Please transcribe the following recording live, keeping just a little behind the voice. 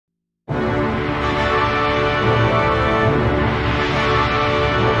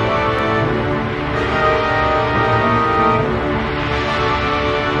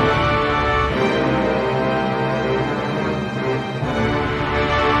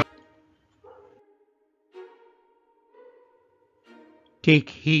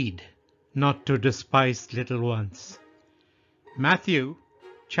Take heed not to despise little ones. Matthew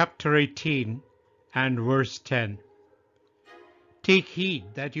chapter 18 and verse 10. Take heed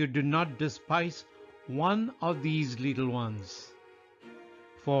that you do not despise one of these little ones.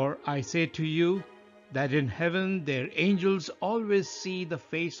 For I say to you that in heaven their angels always see the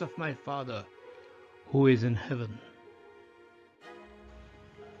face of my Father who is in heaven.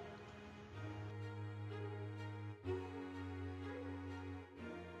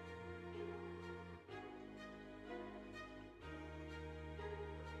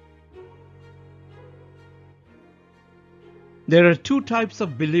 There are two types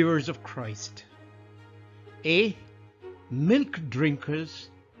of believers of Christ. A. Milk drinkers,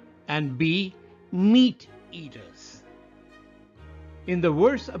 and B. Meat eaters. In the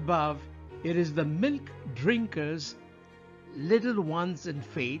verse above, it is the milk drinkers, little ones in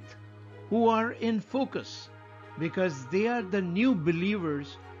faith, who are in focus because they are the new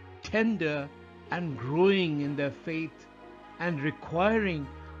believers, tender and growing in their faith and requiring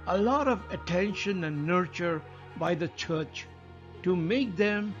a lot of attention and nurture by the church to make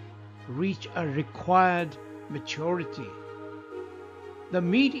them reach a required maturity. The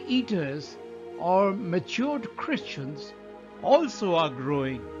meat eaters or matured Christians also are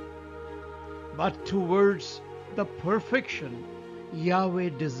growing, but towards the perfection Yahweh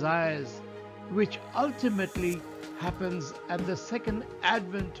desires, which ultimately happens at the second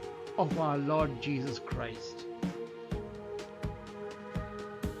advent of our Lord Jesus Christ.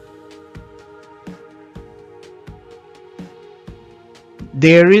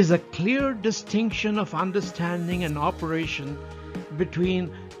 There is a clear distinction of understanding and operation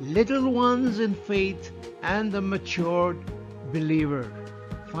between little ones in faith and the matured believer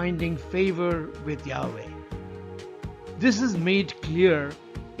finding favor with Yahweh. This is made clear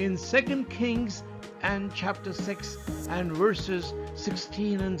in 2 Kings and chapter 6 and verses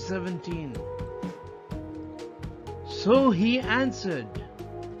 16 and 17. So he answered,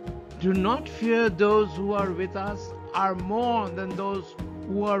 "Do not fear, those who are with us are more than those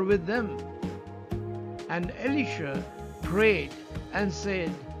who are with them." And Elisha prayed and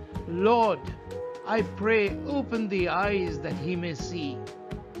said, "Lord, I pray, open the eyes that he may see."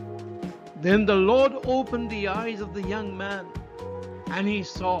 Then the Lord opened the eyes of the young man, and he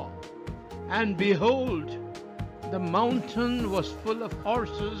saw, and behold, the mountain was full of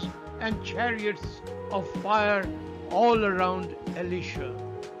horses and chariots of fire all around Elisha.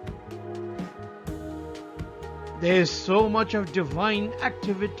 There is so much of divine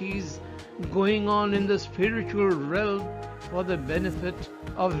activities going on in the spiritual realm for the benefit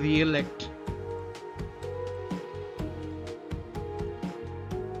of the elect.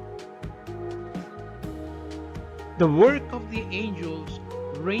 The work of the angels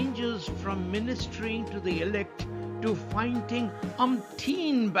ranges from ministering to the elect to fighting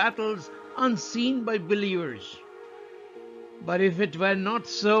umpteen battles unseen by believers. But if it were not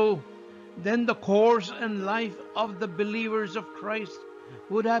so, then the course and life of the believers of Christ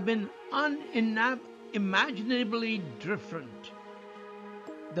would have been unimaginably different.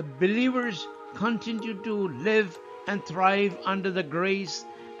 The believers continue to live and thrive under the grace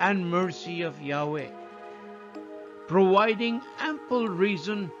and mercy of Yahweh, providing ample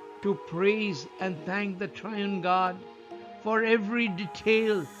reason to praise and thank the Triune God for every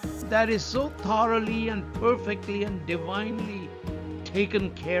detail that is so thoroughly and perfectly and divinely taken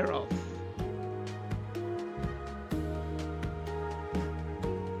care of.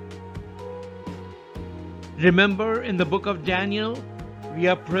 Remember, in the book of Daniel, we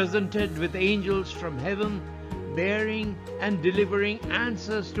are presented with angels from heaven bearing and delivering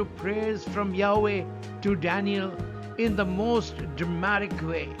answers to prayers from Yahweh to Daniel in the most dramatic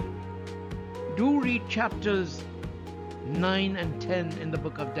way. Do read chapters 9 and 10 in the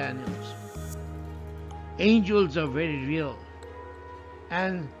book of Daniel. Angels are very real,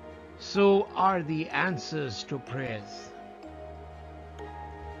 and so are the answers to prayers.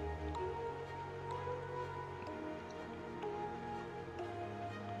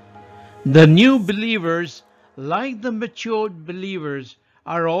 The new believers, like the matured believers,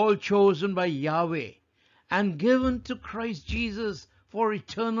 are all chosen by Yahweh and given to Christ Jesus for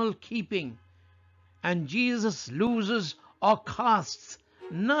eternal keeping, and Jesus loses or casts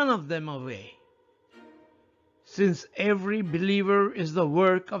none of them away. Since every believer is the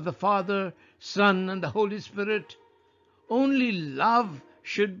work of the Father, Son, and the Holy Spirit, only love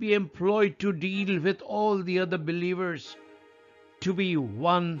should be employed to deal with all the other believers, to be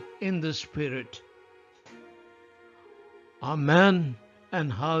one in the Spirit. Amen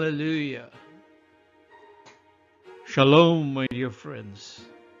and hallelujah. Shalom, my dear friends.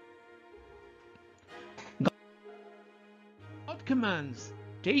 God commands,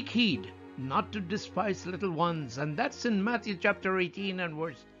 take heed not to despise little ones, and that's in Matthew chapter 18 and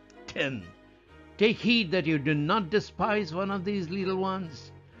verse 10. Take heed that you do not despise one of these little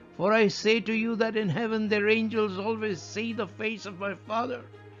ones. For I say to you that in heaven their angels always see the face of my Father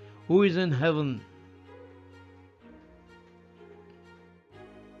who is in heaven.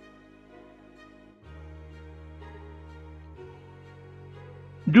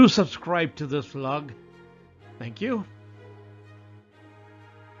 Do subscribe to this vlog. Thank you.